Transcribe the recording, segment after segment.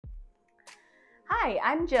Hi,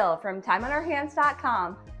 I'm Jill from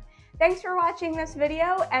TimeOnOurHands.com. Thanks for watching this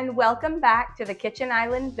video and welcome back to the Kitchen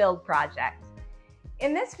Island Build Project.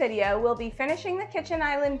 In this video, we'll be finishing the kitchen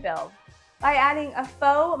island build by adding a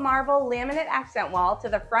faux marble laminate accent wall to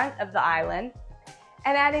the front of the island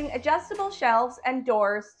and adding adjustable shelves and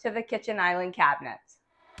doors to the kitchen island cabinets.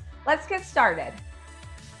 Let's get started.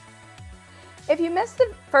 If you missed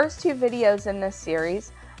the first two videos in this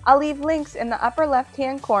series, I'll leave links in the upper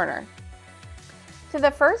left-hand corner. To the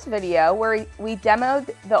first video where we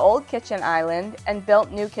demoed the old kitchen island and built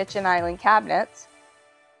new kitchen island cabinets,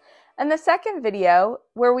 and the second video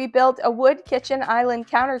where we built a wood kitchen island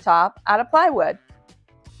countertop out of plywood.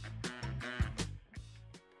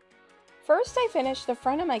 First, I finished the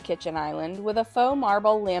front of my kitchen island with a faux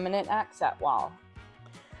marble laminate accent wall.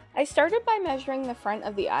 I started by measuring the front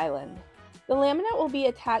of the island. The laminate will be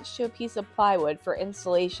attached to a piece of plywood for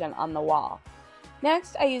installation on the wall.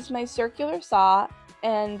 Next, I used my circular saw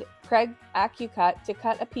and Craig AccuCut to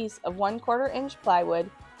cut a piece of 1/4 inch plywood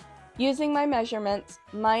using my measurements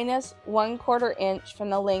minus 1/4 inch from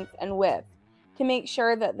the length and width to make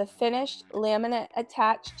sure that the finished laminate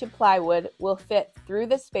attached to plywood will fit through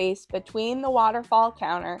the space between the waterfall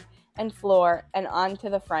counter and floor and onto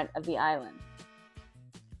the front of the island.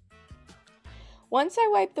 Once I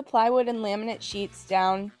wiped the plywood and laminate sheets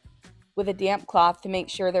down with a damp cloth to make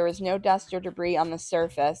sure there was no dust or debris on the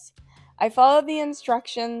surface, I followed the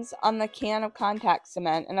instructions on the can of contact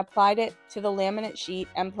cement and applied it to the laminate sheet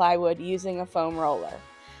and plywood using a foam roller.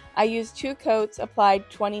 I used 2 coats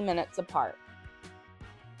applied 20 minutes apart.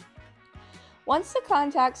 Once the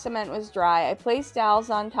contact cement was dry, I placed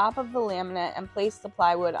dowels on top of the laminate and placed the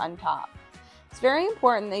plywood on top. It's very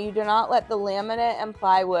important that you do not let the laminate and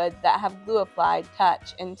plywood that have glue applied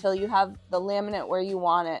touch until you have the laminate where you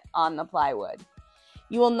want it on the plywood.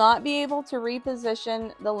 You will not be able to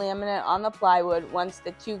reposition the laminate on the plywood once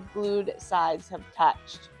the 2 glued sides have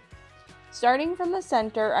touched. Starting from the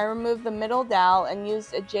center, I removed the middle dowel and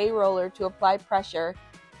used a J roller to apply pressure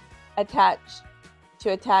to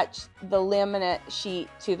attach the laminate sheet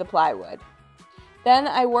to the plywood. Then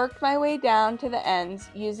I worked my way down to the ends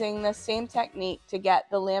using the same technique to get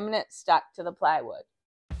the laminate stuck to the plywood.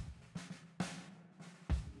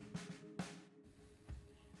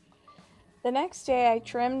 The next day I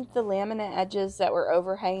trimmed the laminate edges that were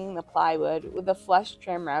overhanging the plywood with a flush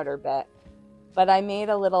trim router bit, but I made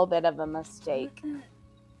a little bit of a mistake.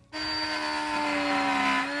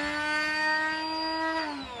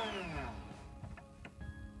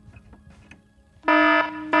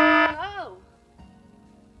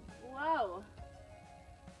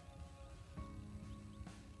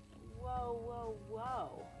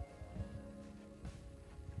 Whoa.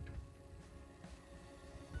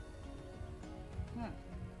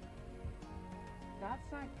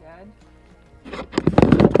 That's not good.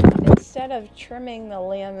 Instead of trimming the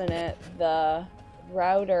laminate, the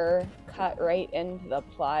router cut right into the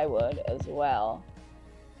plywood as well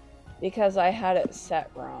because I had it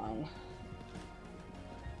set wrong.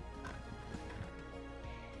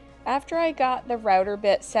 After I got the router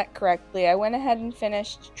bit set correctly, I went ahead and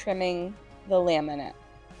finished trimming the laminate.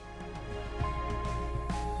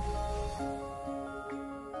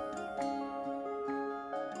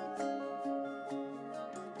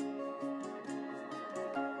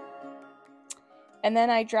 And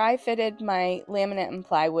then I dry fitted my laminate and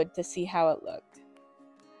plywood to see how it looked.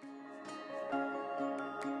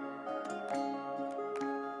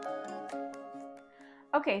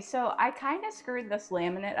 Okay, so I kind of screwed this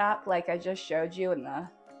laminate up like I just showed you in the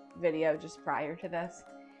video just prior to this.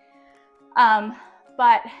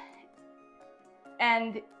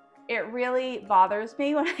 And it really bothers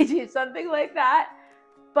me when I do something like that,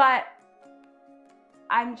 but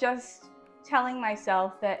I'm just telling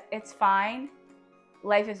myself that it's fine.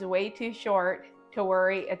 Life is way too short to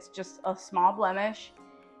worry. It's just a small blemish.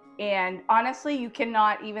 And honestly, you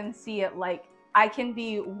cannot even see it. Like, I can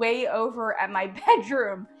be way over at my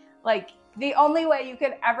bedroom. Like, the only way you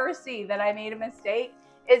could ever see that I made a mistake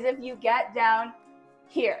is if you get down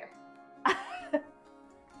here.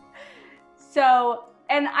 So,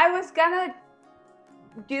 and I was gonna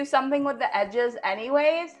do something with the edges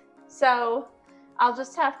anyways. So I'll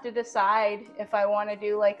just have to decide if I want to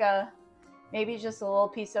do like maybe just a little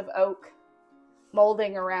piece of oak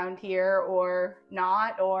molding around here or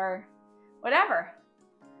not, or whatever.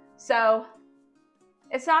 So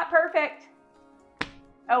it's not perfect.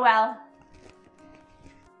 Oh well.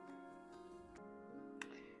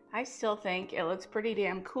 I still think it looks pretty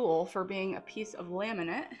damn cool for being a piece of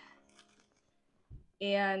laminate.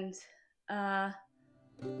 And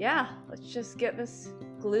yeah, let's just get this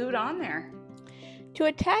glued on there. To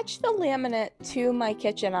attach the laminate to my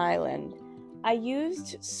kitchen island, I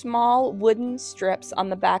used small wooden strips on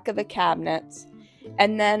the back of the cabinets,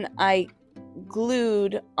 and then I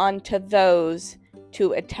glued onto those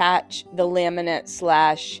to attach the laminate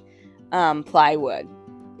slash plywood.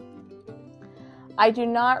 I do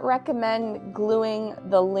not recommend gluing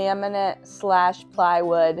the laminate slash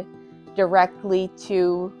plywood directly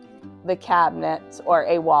to the cabinets or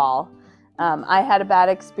a wall. I had a bad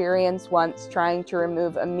experience once trying to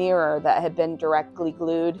remove a mirror that had been directly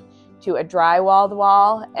glued to a drywalled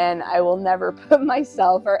wall, and I will never put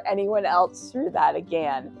myself or anyone else through that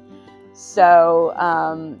again. So,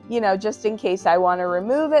 just in case I want to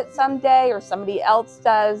remove it someday or somebody else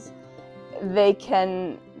does, they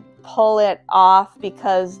can pull it off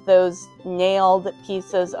because those nailed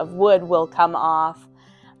pieces of wood will come off,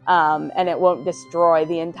 and it won't destroy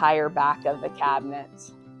the entire back of the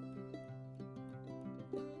cabinets.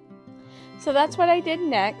 So that's what I did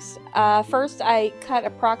next. First, I cut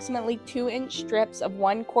approximately 2-inch strips of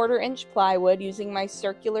 1/4 inch plywood using my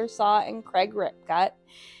circular saw and Craig rip cut.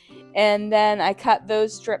 And then I cut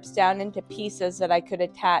those strips down into pieces that I could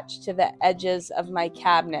attach to the edges of my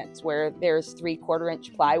cabinets where there's 3/4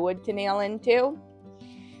 inch plywood to nail into.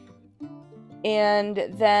 And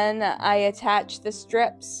then I attached the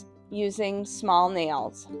strips using small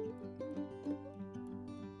nails.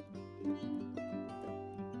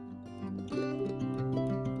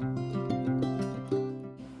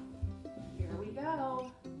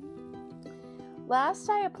 Last,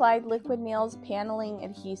 I applied Liquid Nails paneling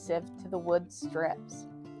adhesive to the wood strips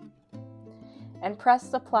and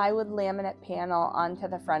pressed the plywood laminate panel onto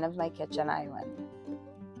the front of my kitchen island.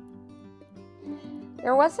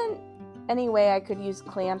 There wasn't any way I could use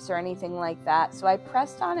clamps or anything like that, so I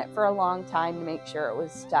pressed on it for a long time to make sure it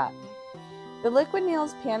was stuck. The Liquid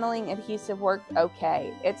Nails paneling adhesive worked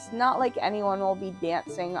okay. It's not like anyone will be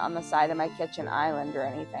dancing on the side of my kitchen island or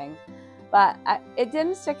anything. But it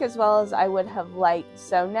didn't stick as well as I would have liked,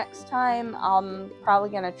 so next time I'm probably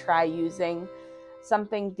going to try using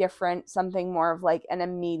something different, something more of like an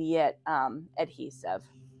immediate adhesive.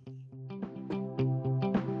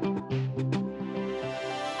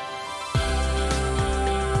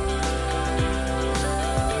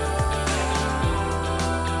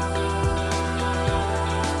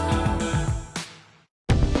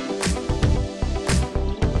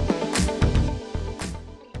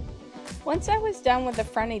 Once I was done with the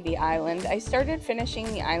front of the island, I started finishing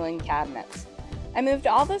the island cabinets. I moved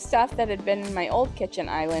all the stuff that had been in my old kitchen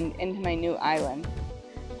island into my new island.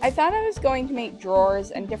 I thought I was going to make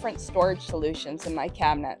drawers and different storage solutions in my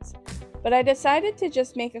cabinets, but I decided to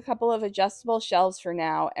just make a couple of adjustable shelves for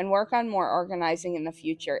now and work on more organizing in the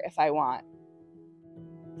future if I want.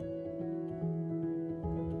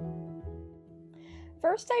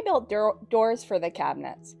 First, I built doors for the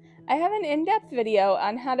cabinets. I have an in-depth video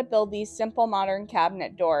on how to build these simple modern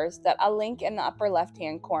cabinet doors that I'll link in the upper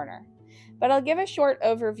left-hand corner, but I'll give a short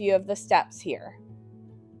overview of the steps here.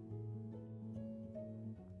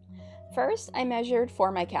 First, I measured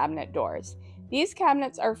for my cabinet doors. These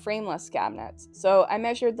cabinets are frameless cabinets, so I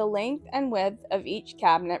measured the length and width of each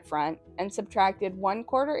cabinet front and subtracted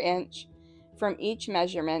 1/4 inch from each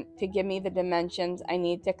measurement to give me the dimensions I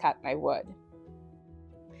need to cut my wood.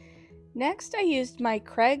 Next, I used my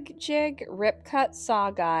Craig Jig Rip Cut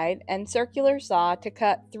Saw Guide and circular saw to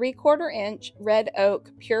cut 3/4 inch red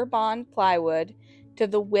oak pure bond plywood to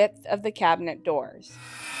the width of the cabinet doors.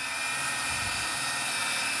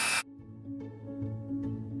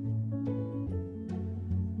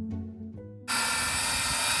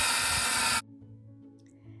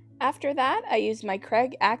 After that, I used my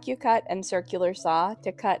Craig AccuCut and circular saw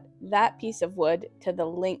to cut that piece of wood to the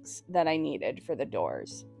lengths that I needed for the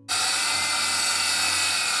doors.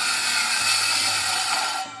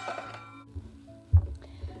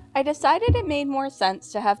 I decided it made more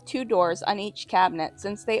sense to have 2 doors on each cabinet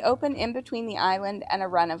since they open in between the island and a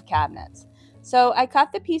run of cabinets. So I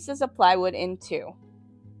cut the pieces of plywood in 2.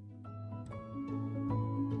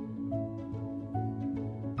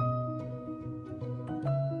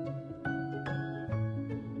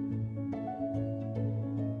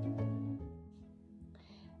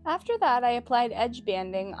 After that, I applied edge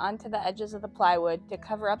banding onto the edges of the plywood to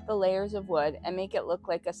cover up the layers of wood and make it look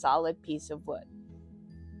like a solid piece of wood.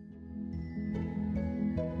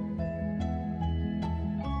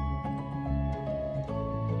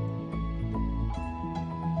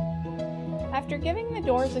 After giving the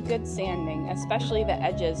doors a good sanding, especially the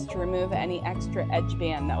edges to remove any extra edge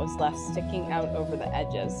band that was left sticking out over the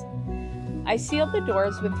edges, I sealed the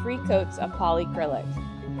doors with 3 coats of polyacrylic.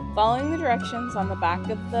 Following the directions on the back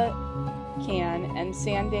of the can and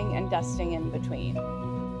sanding and dusting in between.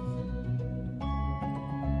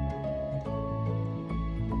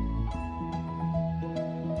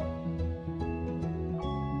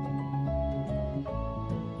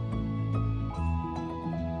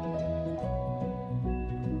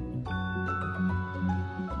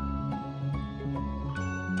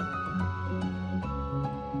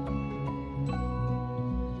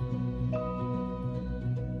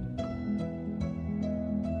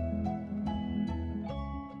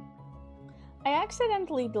 I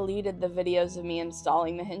accidentally deleted the videos of me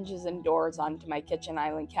installing the hinges and doors onto my kitchen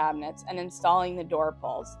island cabinets and installing the door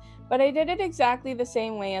pulls, but I did it exactly the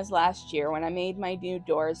same way as last year when I made my new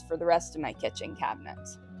doors for the rest of my kitchen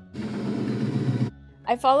cabinets.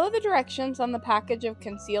 I follow the directions on the package of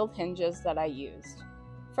concealed hinges that I used.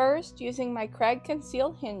 First, using my Craig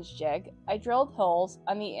concealed hinge jig, I drilled holes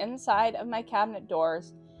on the inside of my cabinet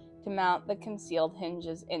doors to mount the concealed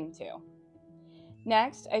hinges into.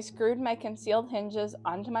 Next, I screwed my concealed hinges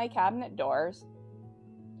onto my cabinet doors.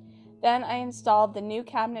 Then I installed the new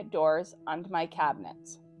cabinet doors onto my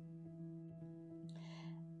cabinets.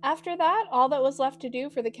 After that, all that was left to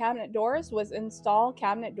do for the cabinet doors was install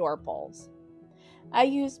cabinet door pulls. I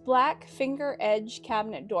used black finger edge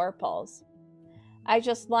cabinet door pulls. I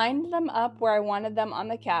just lined them up where I wanted them on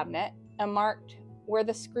the cabinet and marked where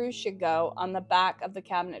the screws should go on the back of the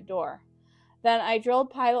cabinet door. Then I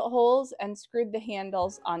drilled pilot holes and screwed the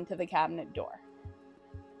handles onto the cabinet door.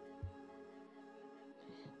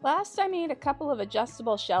 Last, I made a couple of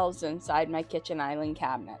adjustable shelves inside my kitchen island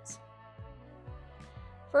cabinets.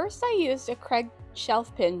 First, I used a Craig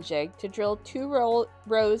shelf pin jig to drill 2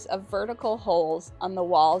 rows of vertical holes on the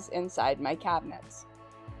walls inside my cabinets.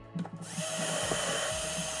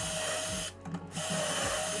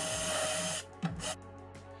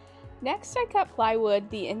 Next, I cut plywood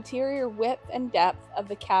the interior width and depth of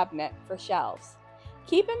the cabinet for shelves.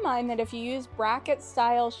 Keep in mind that if you use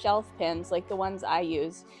bracket-style shelf pins like the ones I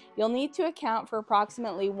use, you'll need to account for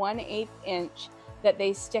approximately 1/8 inch that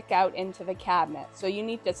they stick out into the cabinet. So you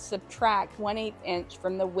need to subtract 1/8 inch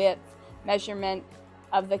from the width measurement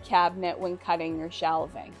of the cabinet when cutting your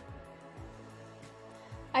shelving.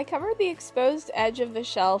 I covered the exposed edge of the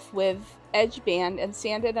shelf with edge band and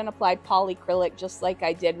sanded and applied polyacrylic just like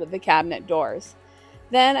I did with the cabinet doors.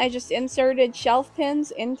 Then I just inserted shelf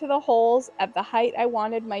pins into the holes at the height I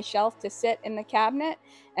wanted my shelf to sit in the cabinet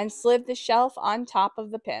and slid the shelf on top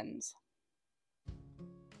of the pins.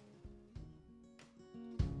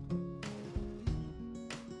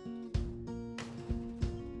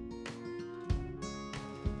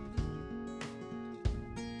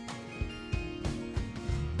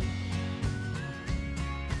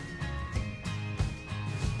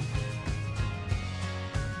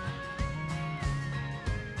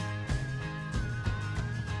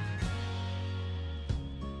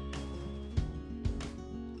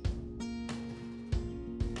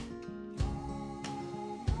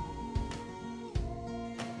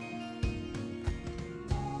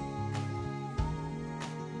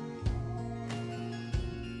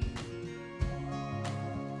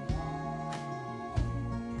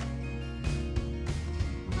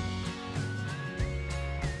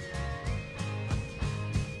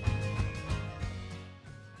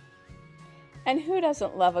 And who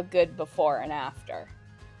doesn't love a good before and after?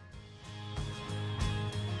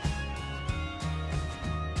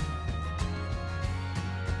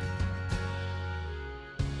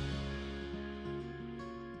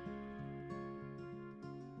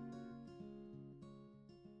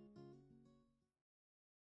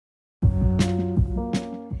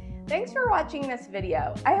 Thanks for watching this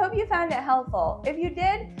video. I hope you found it helpful. If you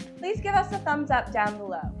did, please give us a thumbs up down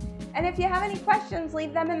below. And if you have any questions,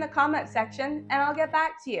 leave them in the comment section and I'll get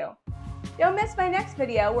back to you. Don't miss my next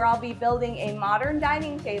video where I'll be building a modern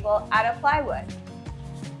dining table out of plywood.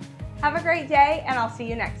 Have a great day and I'll see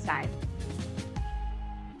you next time.